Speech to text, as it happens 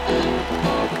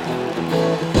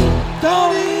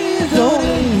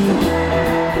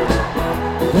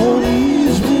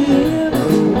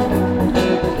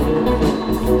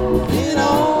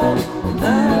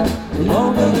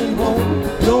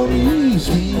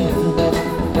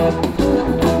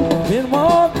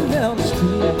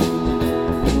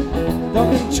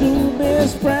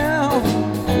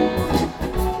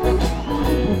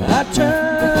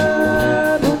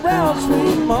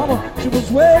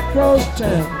way across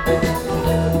town,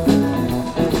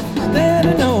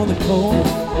 standing on the corner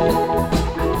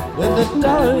with a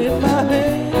dollar in my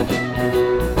hand.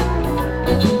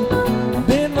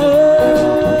 Been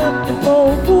looking for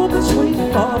a woman, sweet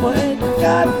mama, ain't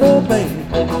got no man.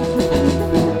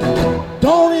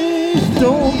 Don't ease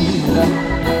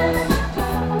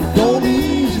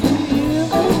me in.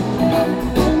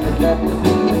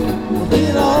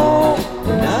 Been all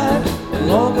night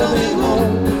long I've been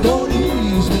home. Don't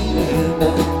ease me in.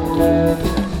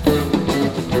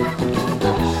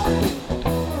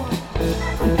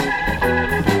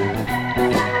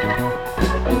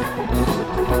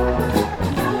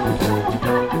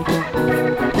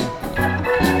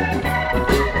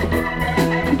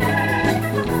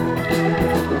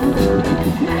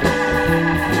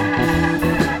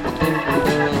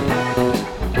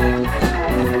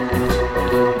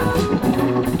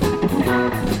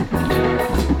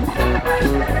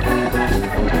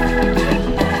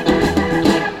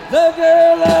 The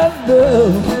girl I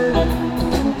love,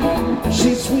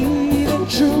 she's sweet and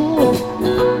true.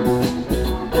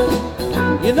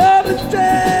 You know the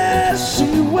dress she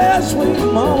wears, sweet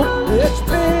mama, it's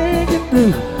pink and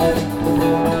blue.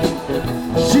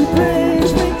 She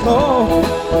brings me calm,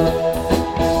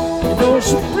 you know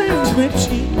she brings me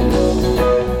tea.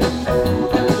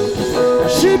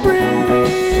 She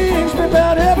brings me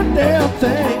about every damn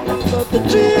thing but the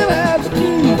jailhouse key.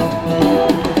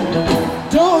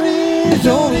 Don't ease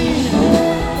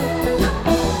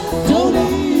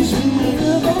me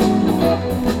in.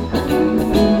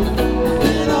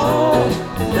 Been all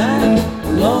night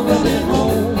long I've been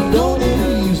home. Don't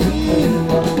ease me in.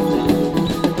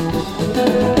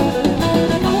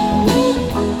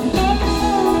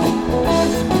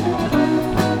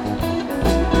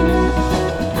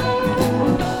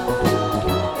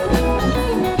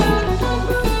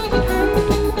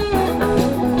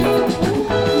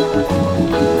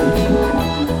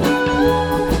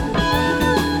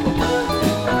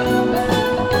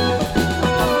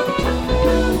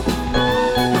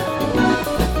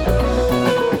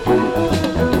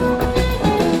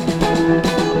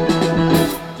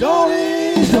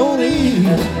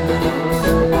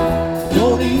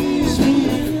 Don't ease me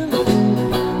in.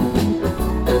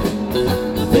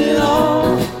 Been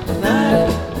all night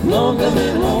long I've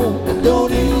been home.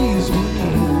 Don't ease me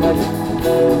in.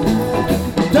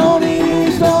 Don't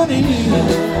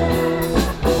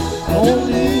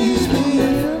ease me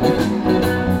in.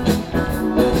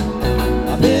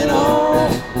 I've been all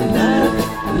night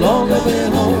long I've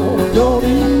been home. Don't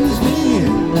ease me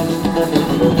in.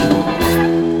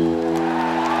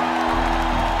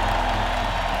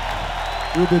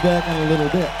 We'll be back in a little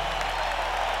bit.